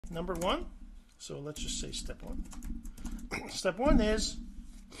number one. So let's just say step one. Step one is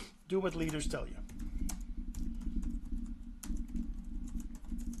do what leaders tell you.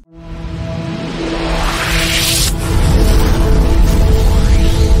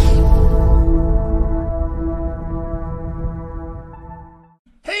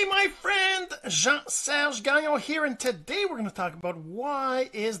 Hey, my friend, Jean-Serge Gagnon here, and today we're going to talk about why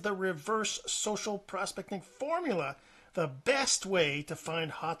is the reverse social prospecting formula the best way to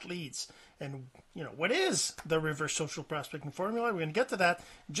find hot leads. And what is the reverse social prospecting formula? We're going to get to that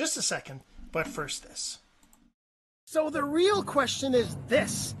in just a second, but first this. So the real question is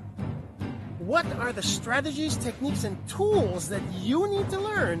this: what are the strategies, techniques, and tools that you need to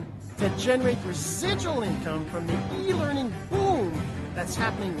learn to generate residual income from the e-learning boom that's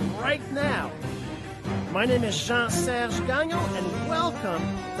happening right now? My name is Jean-Serge Gagnon, and welcome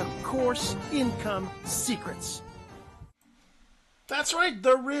to Course Income Secrets. That's right,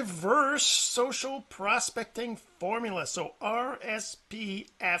 the reverse social prospecting formula. So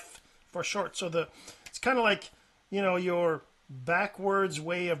RSPF for short. So it's kind of like, your backwards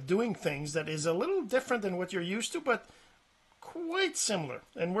way of doing things that is a little different than what you're used to, but quite similar.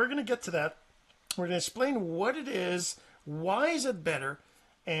 And we're going to get to that. We're going to explain what it is, why is it better,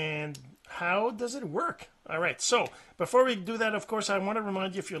 and how does it work? All right, so before we do that, of course, I want to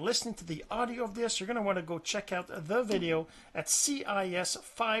remind you, if you're listening to the audio of this, you're going to want to go check out the video at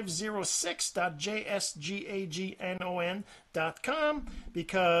cis506.jsgagnon.com,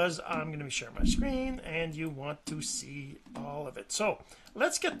 because I'm going to be sharing my screen and you want to see all of it. So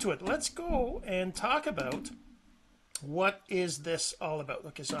let's get to it. Let's go and talk about what is this all about.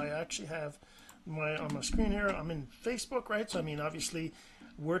 Okay, so I actually have on my screen here, I'm in Facebook, right? So obviously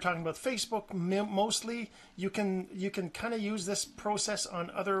we're talking about Facebook mostly. You can kind of use this process on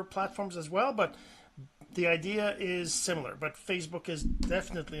other platforms as well, but the idea is similar. But Facebook is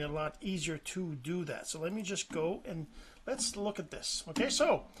definitely a lot easier to do that. So let me just go and let's look at this. Okay,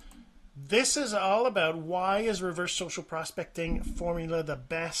 so this is all about why is reverse social prospecting formula the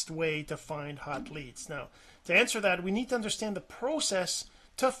best way to find hot leads. Now, to answer that, we need to understand the process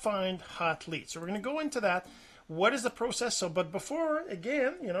to find hot leads. So we're going to go into that. What is the process? So, but before,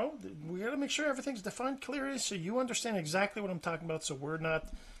 again, we got to make sure everything's defined clearly so you understand exactly what I'm talking about, so we're not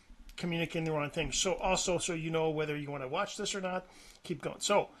communicating the wrong thing. So also, so you know whether you want to watch this or not, keep going.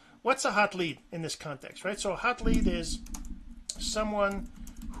 So what's a hot lead in this context, right? So a hot lead is someone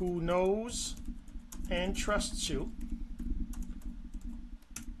who knows and trusts you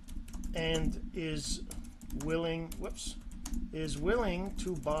and is willing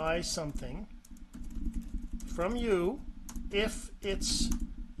to buy something from you if it's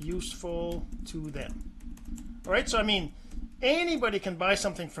useful to them. All right, so anybody can buy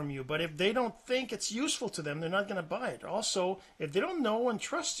something from you, but if they don't think it's useful to them, they're not going to buy it. Also, if they don't know and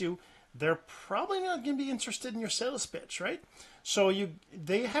trust you, they're probably not going to be interested in your sales pitch, right? So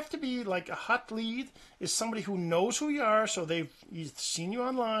they have to be like a hot lead is somebody who knows who you are. So they've seen you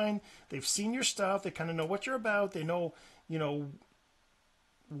online, they've seen your stuff, they kind of know what you're about, they know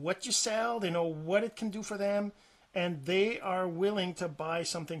what you sell, they know what it can do for them, and they are willing to buy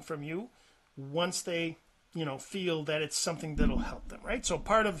something from you once they feel that it's something that'll help them, right? So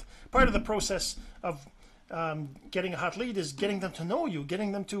part of the process of getting a hot lead is getting them to know you,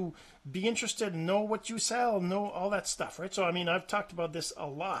 getting them to be interested, know what you sell, know all that stuff, right? So I've talked about this a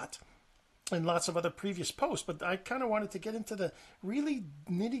lot in lots of other previous posts, but I kind of wanted to get into the really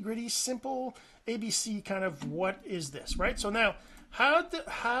nitty-gritty, simple ABC kind of what is this, right? So now, how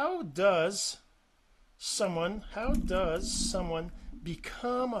does someone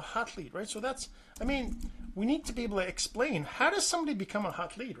become a hot lead, right? So that's, we need to be able to explain, how does somebody become a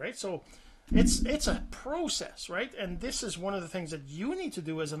hot lead, right? So it's a process, right? And this is one of the things that you need to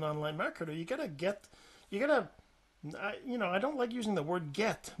do as an online marketer. You gotta I don't like using the word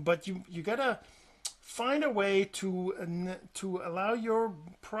get, but you gotta find a way to allow your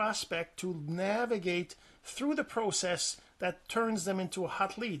prospect to navigate through the process that turns them into a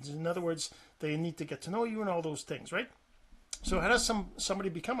hot lead. In other words, they need to get to know you and all those things, right? So how does somebody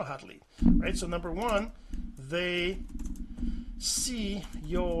become a hot lead, right? So number one, they see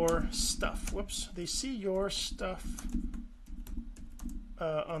your stuff. They see your stuff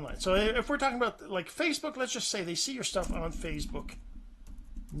online. So if we're talking about like Facebook, let's just say they see your stuff on Facebook.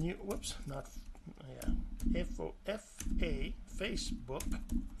 Facebook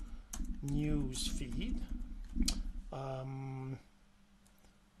news feed.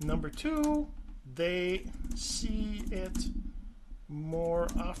 Number two, they see it more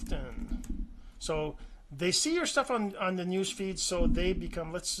often. So they see your stuff on the news feed, so they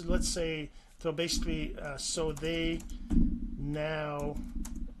become, let's say, so basically, so they now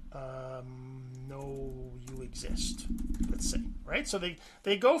exist, let's say, right? So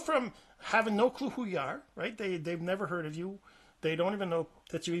they go from having no clue who you are, right? They've never heard of you. They don't even know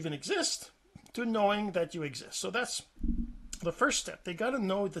that you even exist, to knowing that you exist. So that's the first step. They got to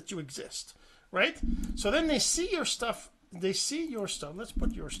know that you exist, right? So then they see your stuff. They see your stuff. Let's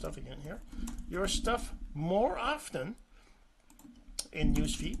put your stuff again here. Your stuff more often in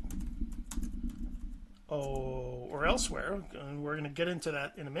newsfeed or elsewhere. And we're going to get into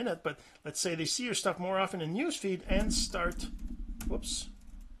that in a minute. But let's say they see your stuff more often in newsfeed and start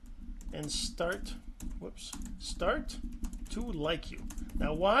to like you.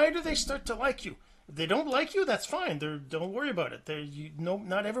 Now, why do they start to like you? If they don't like you, that's fine. Don't worry about it.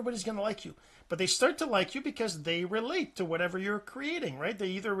 Not everybody's going to like you. But they start to like you because they relate to whatever you're creating, right? They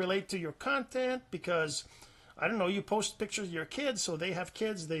either relate to your content because, I don't know, you post pictures of your kids, so they have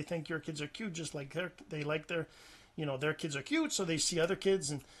kids. They think your kids are cute, just like their kids are cute, so they see other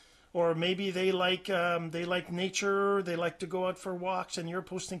kids, or maybe they like nature, they like to go out for walks, and you're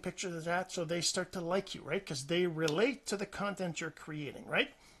posting pictures of that, so they start to like you, right? Because they relate to the content you're creating, right?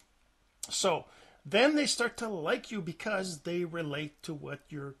 So then they start to like you because they relate to what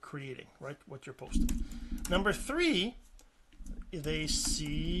you're creating, right? What you're posting. Number 3, they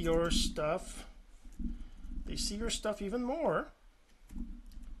see your stuff. They see your stuff even more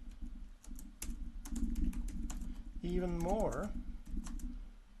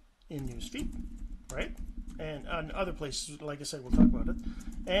in newsfeed, right? And on other places, like I said, we'll talk about it.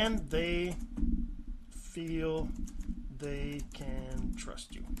 And they feel they can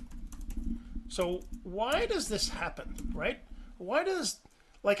trust you. So why does this happen, right? Why does,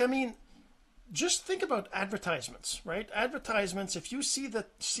 just think about advertisements, right? Advertisements, if you see the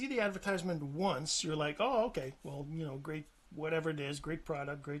advertisement once, you're like, oh, okay, well, great, whatever it is, great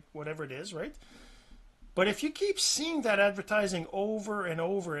product, great whatever it is, right? But if you keep seeing that advertising over and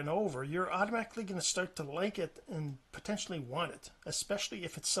over and over, you're automatically going to start to like it and potentially want it, especially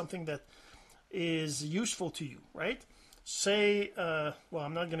if it's something that is useful to you, right? Say, well,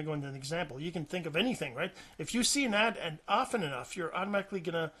 I'm not going to go into an example. You can think of anything, right? If you see an ad and often enough, you're automatically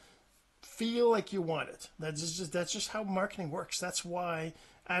going to feel like you want it. That's just how marketing works. That's why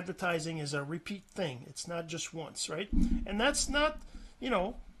advertising is a repeat thing. It's not just once, right? And that's not,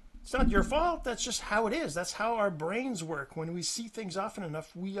 it's not your fault. That's just how it is. That's how our brains work. When we see things often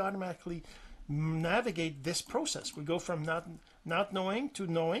enough, we automatically navigate this process. We go from not knowing to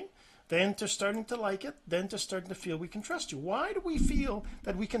knowing, then to starting to like it, then to starting to feel we can trust you. Why do we feel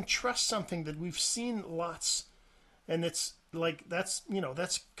that we can trust something that we've seen lots? And it's like, that's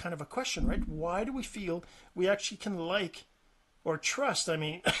kind of a question, right? Why do we feel we actually can like or trust,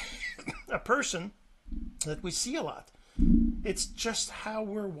 a person that we see a lot? It's just how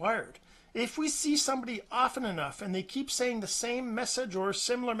we're wired. If we see somebody often enough and they keep saying the same message or a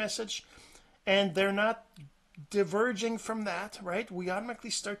similar message and they're not diverging from that, right? We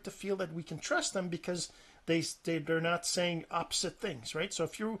automatically start to feel that we can trust them because they're not saying opposite things, right? So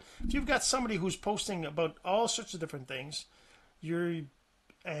if you've got somebody who's posting about all sorts of different things,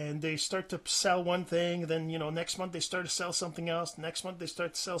 and they start to sell one thing, then next month they start to sell something else, next month they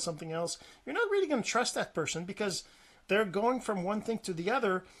start to sell something else, you're not really going to trust that person because they're going from one thing to the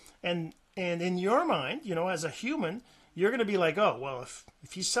other, and in your mind, as a human, you're going to be like, oh, well,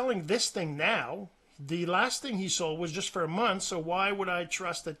 if he's selling this thing now, the last thing he sold was just for a month, so why would I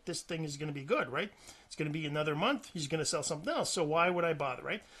trust that this thing is going to be good, right? It's going to be another month, he's going to sell something else, so why would I bother,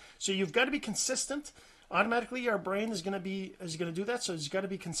 right? So you've got to be consistent. Automatically our brain is going to do that, so it's got to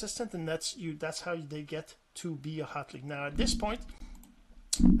be consistent, and that's how they get to be a hot lead. Now at this point,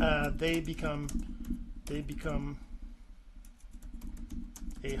 they become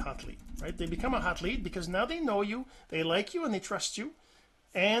a hot lead, right? They become a hot lead because now they know you, they like you, and they trust you,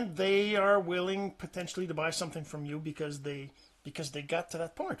 and they are willing potentially to buy something from you because they got to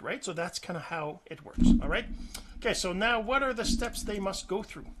that point, right? So that's kind of how it works. All right. Okay. So now what are the steps they must go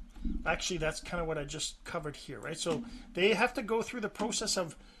through? Actually, that's kind of what I just covered here, right? So they have to go through the process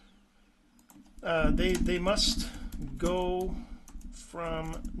of they must go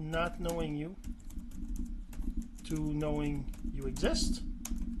from not knowing you to knowing you exist,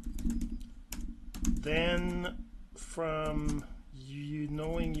 then from you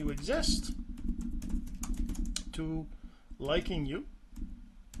knowing you exist to liking you.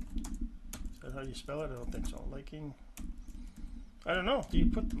 Is that how you spell it? I don't think so. Liking, I don't know. Do you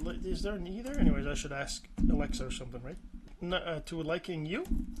put, is there an E there? Anyways, I should ask Alexa or something, right? To liking you,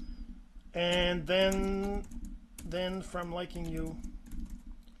 and then from liking you,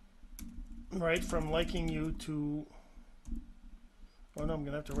 right? From liking you to, oh no, I'm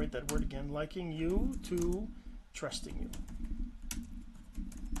gonna have to write that word again. Liking you to trusting you.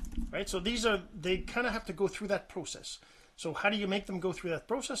 right? So these are, they kind of have to go through that process. So how do you make them go through that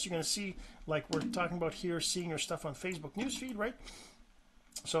process? You're going to see, like we're talking about here, seeing your stuff on Facebook newsfeed, right?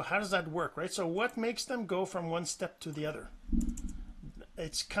 So how does that work, right? So what makes them go from one step to the other?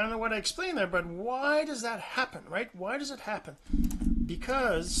 It's kind of what I explained there, but why does that happen, right? Why does it happen?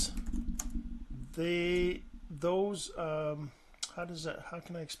 Because how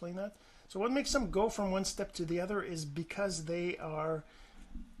can I explain that? So what makes them go from one step to the other is because they are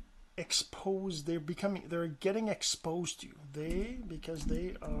exposed, they're getting exposed to you. Because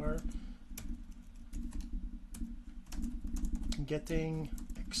they are getting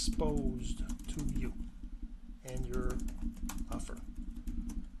exposed to you and your offer.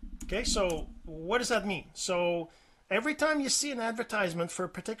 Okay, so what does that mean? So every time you see an advertisement for a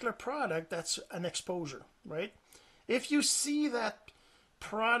particular product, that's an exposure, right? If you see that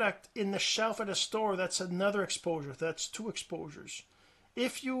product in the shelf at a store, that's another exposure. That's 2 exposures.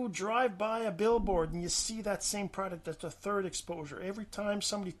 If you drive by a billboard and you see that same product, that's a 3rd exposure. Every time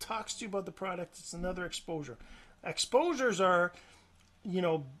somebody talks to you about the product, it's another exposure. Exposures are, you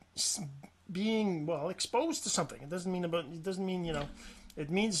know, being, well, exposed to something. It doesn't mean, you know, it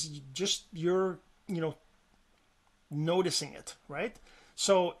means just you're, you know, noticing it, right?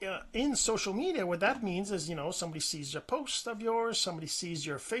 So in social media, what that means is, you know, somebody sees a post of yours, somebody sees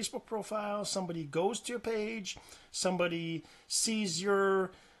your Facebook profile, somebody goes to your page, somebody sees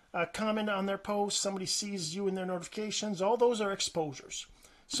your comment on their post, somebody sees you in their notifications. All those are exposures.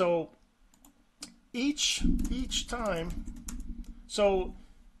 So each time, so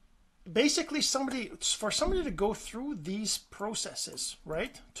basically for somebody to go through these processes,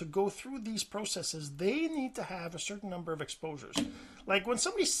 right? To go through these processes, they need to have a certain number of exposures. Like when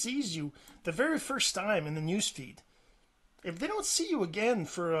somebody sees you the very first time in the newsfeed, if they don't see you again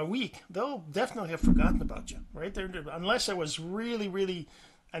for a week, they'll definitely have forgotten about you, right? Unless it was really, really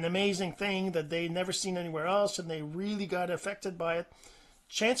an amazing thing that they never seen anywhere else and they really got affected by it,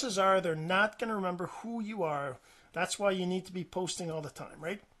 chances are they're not going to remember who you are. That's why you need to be posting all the time,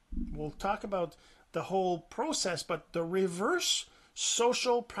 right? We'll talk about the whole process, but the reverse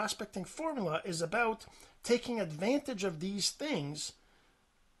social prospecting formula is about taking advantage of these things,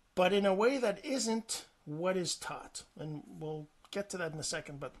 but in a way that isn't what is taught. And we'll get to that in a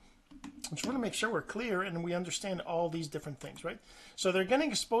second, but I just want to make sure we're clear and we understand all these different things, right? So they're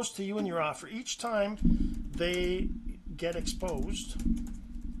getting exposed to you and your offer. Each time they get exposed,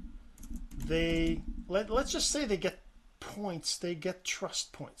 let's just say they get points, they get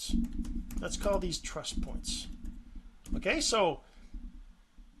trust points. Let's call these trust points. Okay, so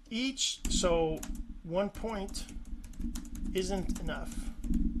 1 point isn't enough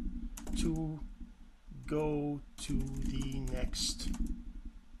to go to the next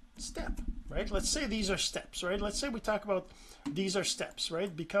step, right? Let's say these are steps, right? Let's say we talk about these are steps,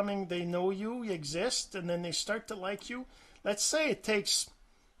 right? Becoming, they know you exist, and then they start to like you. Let's say it takes,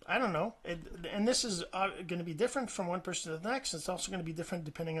 I don't know, and this is going to be different from one person to the next. It's also going to be different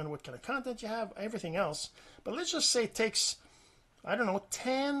depending on what kind of content you have, everything else. But let's just say it takes, I don't know,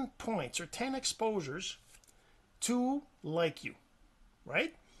 10 points or 10 exposures to like you,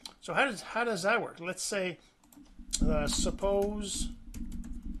 right? So how does that work? Let's say, suppose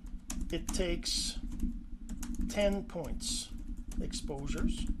it takes 10 points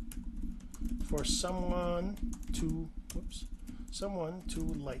exposures for someone to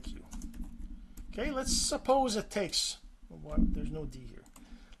like you. Okay, let's suppose it takes, well, there's no D here.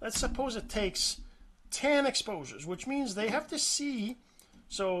 Let's suppose it takes 10 exposures, which means they have to see,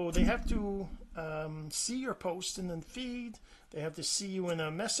 so they have to see your post in the feed, they have to see you in a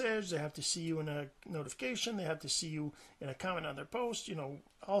message, they have to see you in a notification, they have to see you in a comment on their post, you know,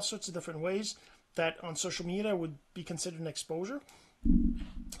 all sorts of different ways that on social media would be considered an exposure.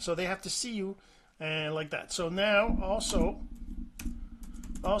 So they have to see you and like that. So now also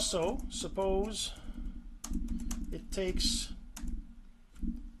suppose it takes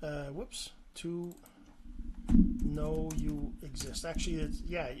to know you exist. Actually,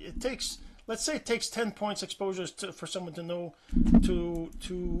 it takes, let's say it takes 10 points exposures for someone to know,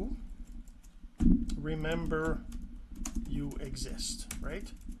 to remember you exist,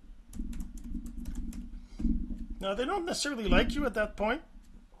 right? Now they don't necessarily like you at that point,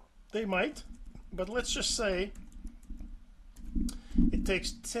 they might, but let's just say it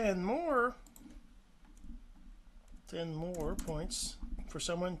takes 10 more points for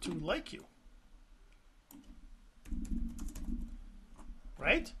someone to like you.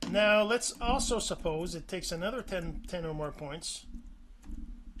 Right? Now let's also suppose it takes another 10 or more points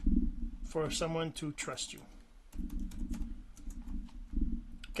for someone to trust you.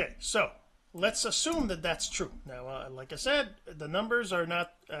 Okay, so let's assume that that's true. Now, like I said, the numbers are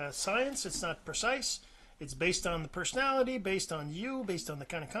not science. It's not precise. It's based on the personality, based on you, based on the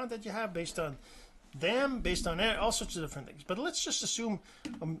kind of content you have, based on them, based on all sorts of different things. But let's just assume,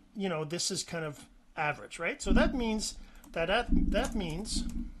 this is kind of average, right? So that means that means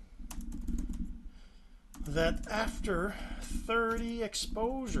that after 30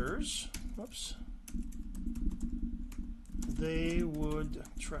 exposures, whoops, they would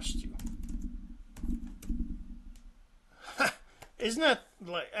trust you. Isn't that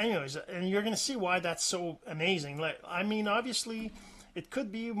like, anyways, and you're going to see why that's so amazing. Like, I mean, obviously it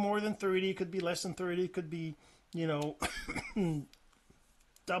could be more than 30, it could be less than 30, it could be,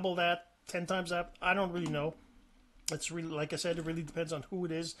 double that, 10 times that. I don't really know. It's really, like I said, it really depends on who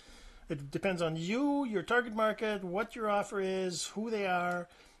it is. It depends on you, your target market, what your offer is, who they are,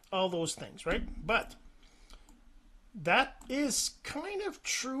 all those things, right? But that is kind of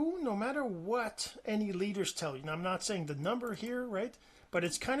true no matter what any leaders tell you. Now, I'm not saying the number here, right? But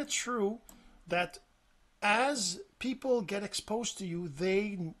it's kind of true that as people get exposed to you,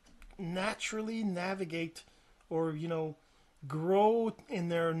 they naturally navigate or, grow in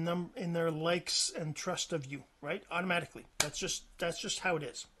their likes and trust of you, right? Automatically. That's just how it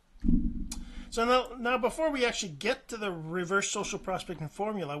is. So now before we actually get to the reverse social prospecting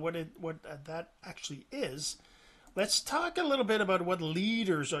formula, what that actually is, let's talk a little bit about what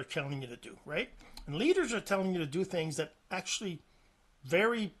leaders are telling you to do, right? And leaders are telling you to do things that actually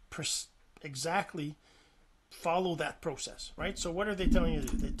very exactly follow that process, right? So what are they telling you to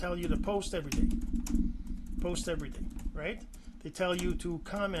do? They tell you to post every day. Post every day, right? They tell you to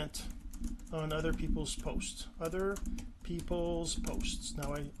comment on other people's posts. Other people's posts.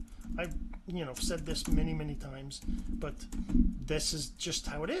 Now, I've said this many times, but this is just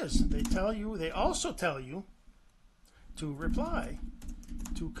how it is. They also tell you to reply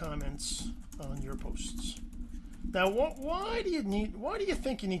to comments on your posts. Now, why do you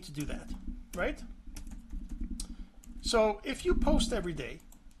think you need to do that, right? So if you post every day,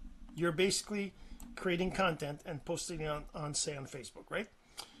 you're basically creating content and posting it on say on Facebook, right?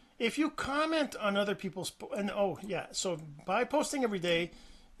 If you comment on other people's so by posting every day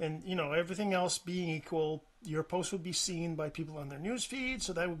and everything else being equal, your post would be seen by people on their news feed,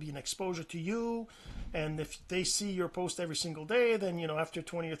 so that would be an exposure to you. And if they see your post every single day, then after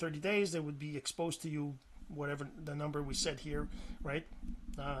 20 or 30 days they would be exposed to you, whatever the number we said here, right?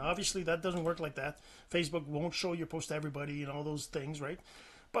 Obviously that doesn't work like that. Facebook won't show your post to everybody and all those things, right?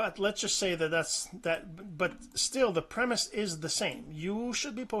 But let's just say but still the premise is the same. You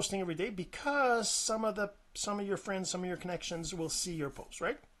should be posting every day because some of your friends, some of your connections will see your posts,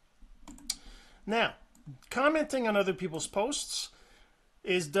 right? Now, commenting on other people's posts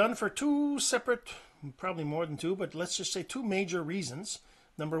is done for two separate, probably more than two, but let's just say two major reasons.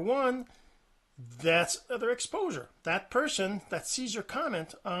 Number one, that's other exposure. That person that sees your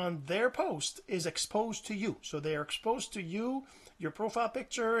comment on their post is exposed to you. So they are exposed to you, your profile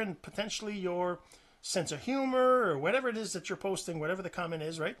picture, and potentially your sense of humor or whatever it is that you're posting, whatever the comment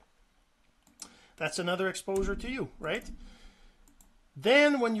is, right? That's another exposure to you, right?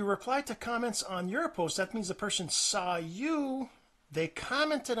 Then when you reply to comments on your post, that means the person saw you, they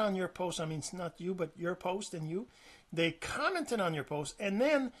commented on your post. I mean, it's not you, but your post and you. They commented on your post, and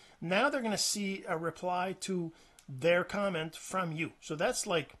then now they're going to see a reply to their comment from you. So that's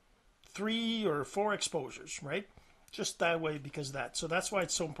like 3 or 4 exposures, right? Just that way because of that. So that's why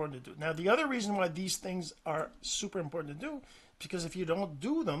it's so important to do. Now, the other reason why these things are super important to do, because if you don't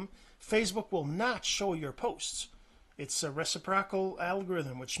do them, Facebook will not show your posts. It's a reciprocal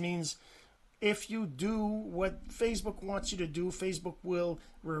algorithm, which means if you do what Facebook wants you to do, Facebook will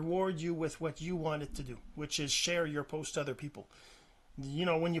reward you with what you want it to do, which is share your post to other people.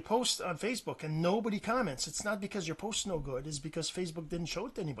 When you post on Facebook and nobody comments, it's not because your post's no good, it's because Facebook didn't show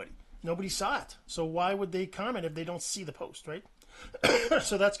it to anybody. Nobody saw it. So why would they comment if they don't see the post, right?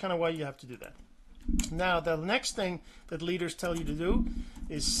 So that's kind of why you have to do that. Now, the next thing that leaders tell you to do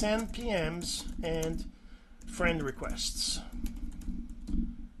is send PMs and friend requests.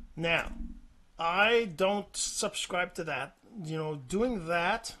 Now, I don't subscribe to that. Doing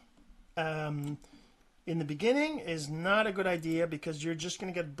that in the beginning is not a good idea because you're just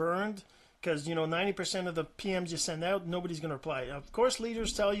going to get burned because 90% of the PMs you send out, nobody's going to reply. Of course,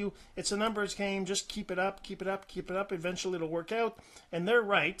 leaders tell you it's a numbers game, just keep it up, eventually it'll work out, and they're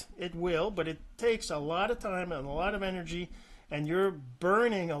right, it will, but it takes a lot of time and a lot of energy, and you're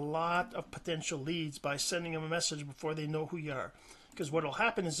burning a lot of potential leads by sending them a message before they know who you are, because what will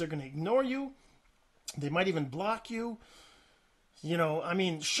happen is they're going to ignore you, they might even block you.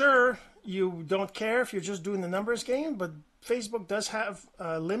 Sure, you don't care if you're just doing the numbers game, but Facebook does have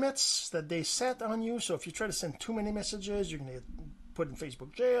limits that they set on you. So if you try to send too many messages, you're going to get put in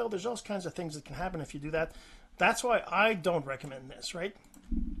Facebook jail. There's all kinds of things that can happen if you do that. That's why I don't recommend this, right?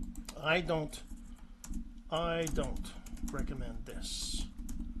 I don't recommend this.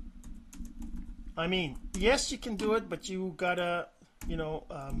 I mean, yes, you can do it, but you gotta, you know,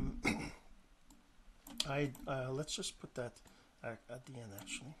 let's just put that at the end,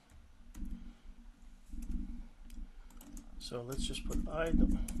 actually. So let's just put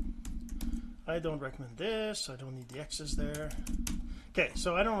I don't recommend this. I don't need the X's there. Okay,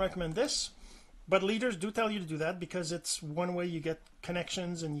 so I don't recommend this, but leaders do tell you to do that because it's one way you get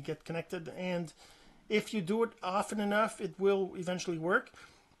connections and you get connected. And if you do it often enough, it will eventually work.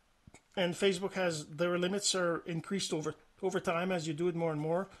 And Facebook has their limits are increased over time as you do it more and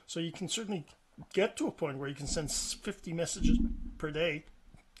more. So you can certainly get to a point where you can send 50 messages per day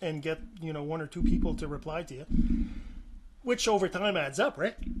and get, you know, 1 or 2 people to reply to you, which over time adds up,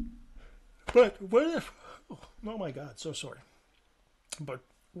 right? But what if, oh my God, so sorry. But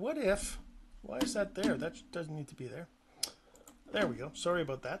what if, why is that there? That doesn't need to be there. There we go. Sorry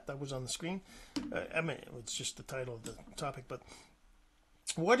about that. That was on the screen. I mean, it's just the title of the topic, but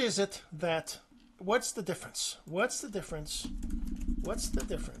what is it that, what's the difference? What's the difference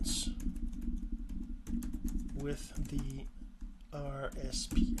with the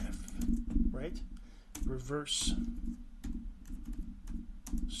RSPF, right? Reverse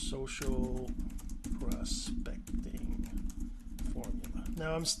social prospecting formula.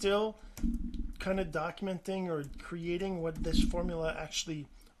 Now I'm still kind of documenting or creating what this formula actually,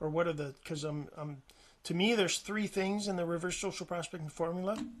 or what are the, because to me there's 3 things in the reverse social prospecting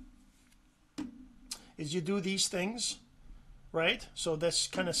formula. Is you do these things, right? So this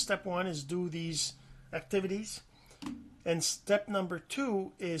kind of step 1 is do these activities, and step number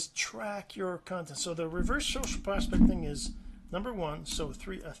 2 is track your content. So the reverse social prospecting is number 1, so a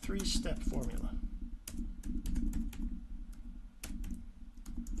 3-step formula.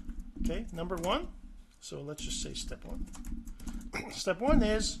 Okay, number 1. So let's just say step 1. Step 1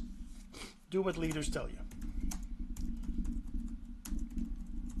 is do what leaders tell you.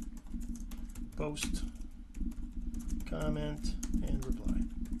 Post, comment, and reply.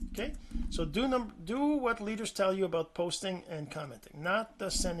 Okay, so do what leaders tell you about posting and commenting, not the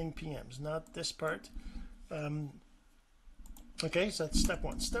sending PMs, not this part. Okay, so that's step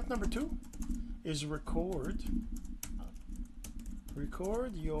 1. Step number 2 is record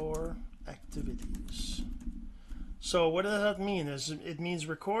your activities. So what does that mean? It means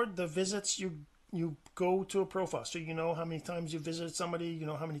record the visits you go to a profile. So you know how many times you visited somebody, you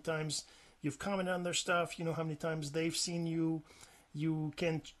know how many times you've commented on their stuff, you know how many times they've seen you. You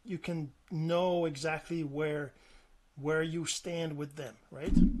can know exactly where you stand with them,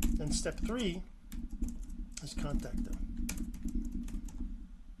 right? And step 3 is contact them.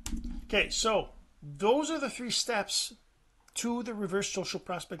 Okay, so those are the 3 steps to the reverse social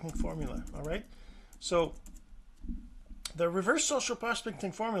prospecting formula. All right, so the reverse social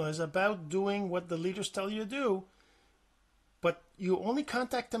prospecting formula is about doing what the leaders tell you to do, but you only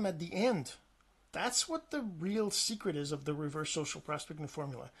contact them at the end. That's what the real secret is of the reverse social prospecting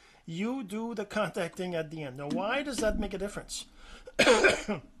formula. You do the contacting at the end. Now, why does that make a difference?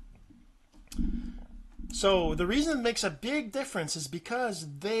 So the reason it makes a big difference is because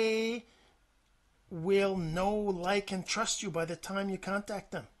they will know, like, and trust you by the time you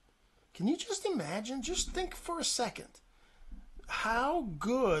contact them. Can you just imagine? Just think for a second how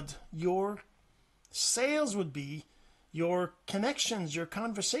good your sales would be, your connections, your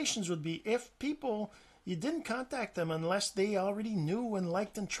conversations would be if people, you didn't contact them unless they already knew and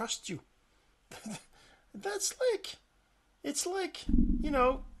liked and trust you. That's like, it's like, you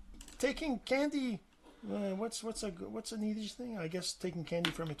know, taking candy. What's an easy thing? I guess taking candy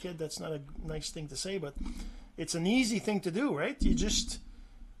from a kid, that's not a nice thing to say, but it's an easy thing to do, right? You just,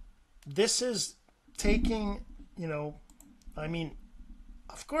 this is taking, you know, I mean,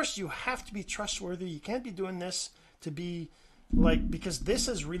 of course you have to be trustworthy. You can't be doing this to be like, because this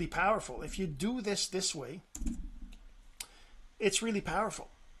is really powerful. If you do this way, it's really powerful.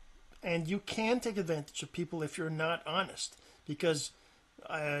 And you can take advantage of people if you're not honest, because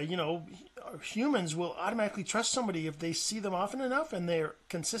you know, humans will automatically trust somebody if they see them often enough and they're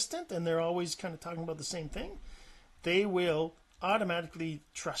consistent and they're always kind of talking about the same thing. They will automatically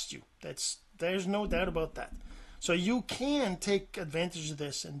trust you. There's no doubt about that. So you can take advantage of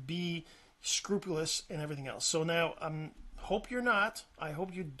this and be scrupulous and everything else. So now hope you're not. I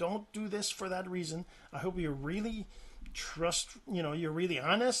hope you don't do this for that reason. I hope you really you're really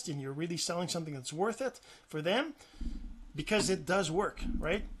honest and you're really selling something that's worth it for them, because it does work,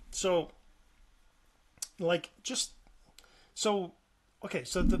 right? So like, just So, okay,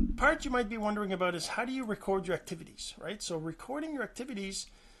 so the part you might be wondering about is how do you record your activities, right? So recording your activities,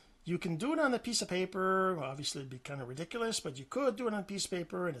 you can do it on a piece of paper. Obviously, it'd be kind of ridiculous, but you could do it on a piece of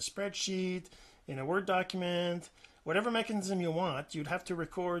paper, in a spreadsheet, in a Word document, whatever mechanism you want. You'd have to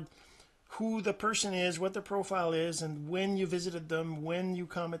record who the person is, what their profile is, and when you visited them, when you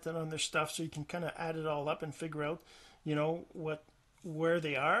commented on their stuff, so you can kind of add it all up and figure out, where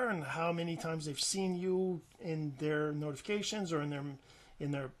they are and how many times they've seen you in their notifications or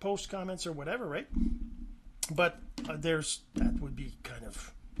in their post comments or whatever, right? But that would be kind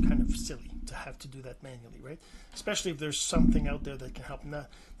of silly to have to do that manually, right? Especially if there's something out there that can help. Now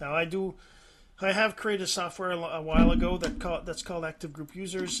I have created software a while ago that's called Active Group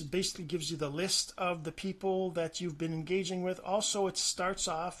Users. It basically gives you the list of the people that you've been engaging with. Also, it starts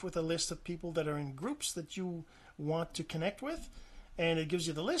off with a list of people that are in groups that you want to connect with, and it gives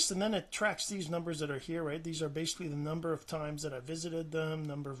you the list, and then it tracks these numbers that are here, right? These are basically the number of times that I visited them,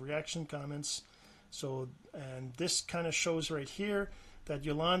 number of reaction comments. So, and this kind of shows right here that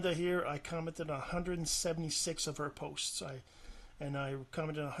Yolanda here, I commented on 176 of her posts. I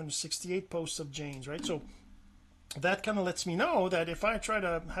commented on 168 posts of Jane's, right? So that kind of lets me know that if I try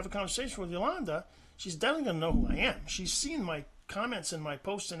to have a conversation with Yolanda, she's definitely going to know who I am. She's seen my comments and my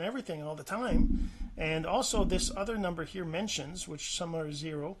posts and everything all the time. And also this other number here, mentions, which some are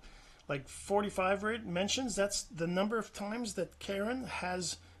 0, like 45 mentions. That's the number of times that Karen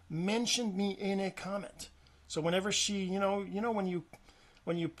has mentioned me in a comment. So whenever she,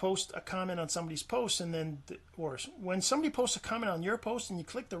 when you post a comment on somebody's post, and then, or when somebody posts a comment on your post and you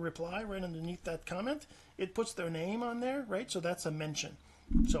click the reply right underneath that comment, it puts their name on there, right? So that's a mention.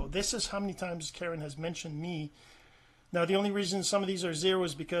 So this is how many times Karen has mentioned me. Now, the only reason some of these are 0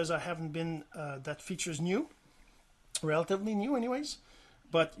 is because I haven't been, that feature's new, relatively new anyways.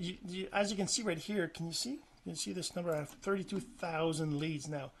 But as you can see right here, can you see? You can see this number. I have 32,000 leads.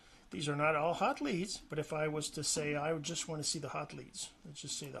 Now, these are not all hot leads, but if I was to say I would just want to see the hot leads, let's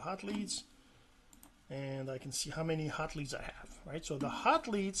just say the hot leads, and I can see how many hot leads I have, right? So the hot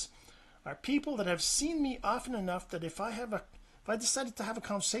leads are people that have seen me often enough that if I decided to have a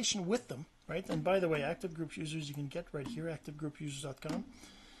conversation with them, right? And by the way, Active Group Users, you can get right here, activegroupusers.com.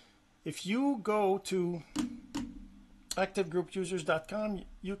 If you go to activegroupusers.com,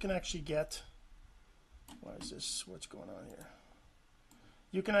 you can actually get, why is this, what's going on here?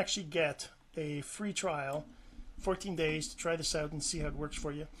 You can actually get a free trial, 14 days to try this out and see how it works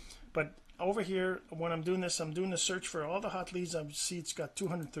for you. But over here, when I'm doing this, I'm doing a search for all the hot leads. I see it's got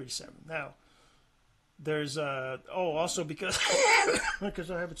 237. Now, there's also because because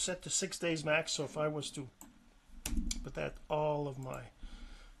I have it set to 6 days max. So if I was to put that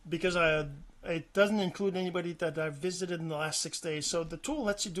because it doesn't include anybody that I've visited in the last 6 days. So the tool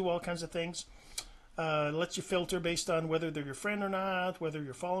lets you do all kinds of things. Lets you filter based on whether they're your friend or not, whether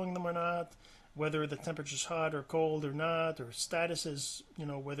you're following them or not, whether the temperature's hot or cold or not, or status is,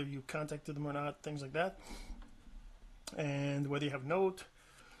 whether you contacted them or not, things like that, and whether you have note.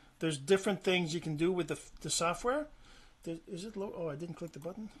 There's different things you can do with the software. Is it low? Oh, I didn't click the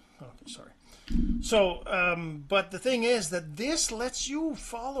button. Okay, sorry. So, but the thing is that this lets you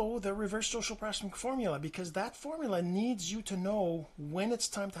follow the reverse social prospecting formula, because that formula needs you to know when it's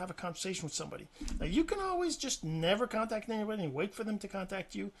time to have a conversation with somebody. Now, you can always just never contact anybody and wait for them to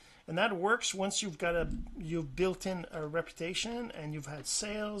contact you, and that works once you've built in a reputation and you've had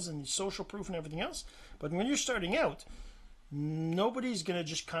sales and social proof and everything else. But when you're starting out, nobody's going to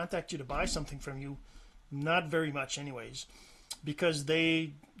just contact you to buy something from you. Not very much anyways, because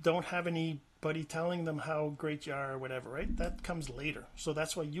they don't have anybody telling them how great you are or whatever, right? That comes later. So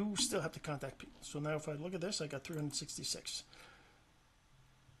that's why you still have to contact people. So now if I look at this, I got 366.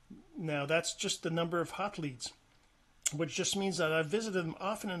 Now that's just the number of hot leads, which just means that I've visited them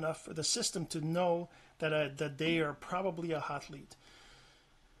often enough for the system to know that they are probably a hot lead.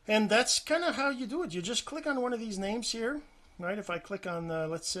 And that's kind of how you do it. You just click on one of these names here. Right, if I click on,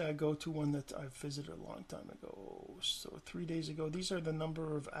 let's say I go to one that I've visited a long time ago, so 3 days ago. These are the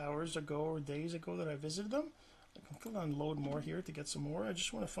number of hours ago or days ago that I visited them. I can click on load more here to get some more. I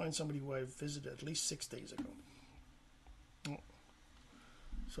just want to find somebody who I visited at least 6 days ago.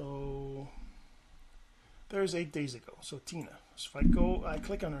 So there's 8 days ago. So Tina. So if I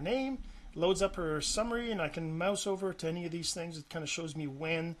click on her name, loads up her summary, and I can mouse over to any of these things. It kind of shows me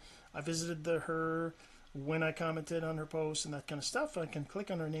when I visited her, when I commented on her post and that kind of stuff. I can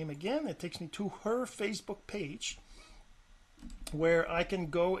click on her name again. It takes me to her Facebook page where I can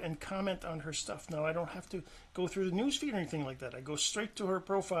go and comment on her stuff. Now, I don't have to go through the newsfeed or anything like that. I go straight to her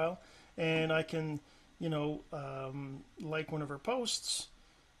profile, and I can, like one of her posts,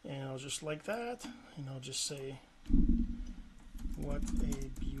 and I'll just like that, and I'll just say, What a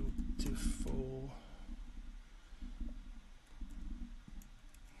beautiful...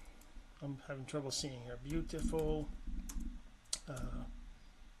 I'm having trouble seeing here. Beautiful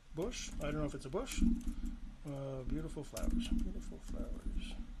bush. I don't know if it's a bush. Beautiful flowers. Beautiful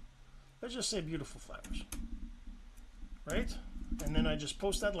flowers. Let's just say beautiful flowers. Right? And then I just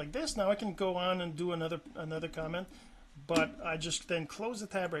post that like this. Now I can go on and do another comment, but I just then close the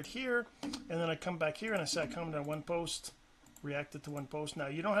tab right here, and then I come back here and I say I commented on one post, reacted to one post. Now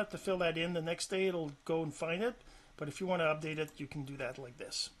you don't have to fill that in. The next day it'll go and find it, but if you want to update it, you can do that like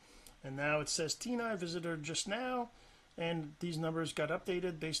this. And now it says Tina, I visited her just now, and these numbers got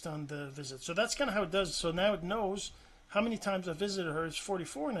updated based on the visit. So that's kind of how it does. So now it knows how many times I visited her. It's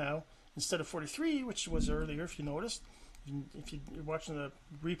 44 now instead of 43, which was earlier, if you noticed. If you're watching the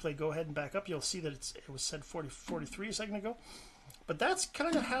replay, go ahead and back up. You'll see that it was said 43 a second ago. But that's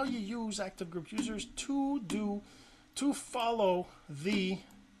kind of how you use active group users to follow the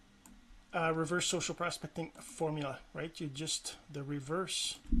reverse social prospecting formula, right? The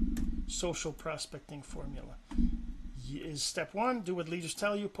reverse social prospecting formula is step 1, do what leaders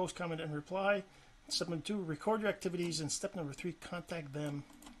tell you, post, comment, and reply. Step number 2, record your activities. And step number 3, contact them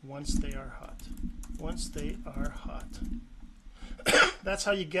once they are hot. Once they are hot. That's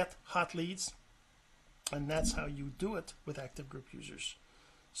how you get hot leads, and that's how you do it with active group users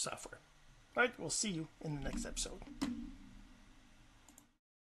software. All right, we'll see you in the next episode.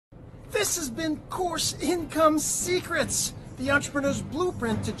 This has been Course Income Secrets, the entrepreneur's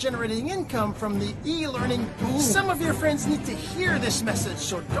blueprint to generating income from the e-learning boom. Some of your friends need to hear this message,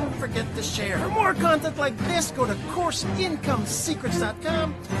 so don't forget to share. For more content like this, go to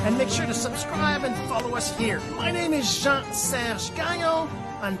CourseIncomeSecrets.com and make sure to subscribe and follow us here. My name is Jean-Serge Gagnon.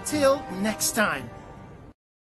 Until next time.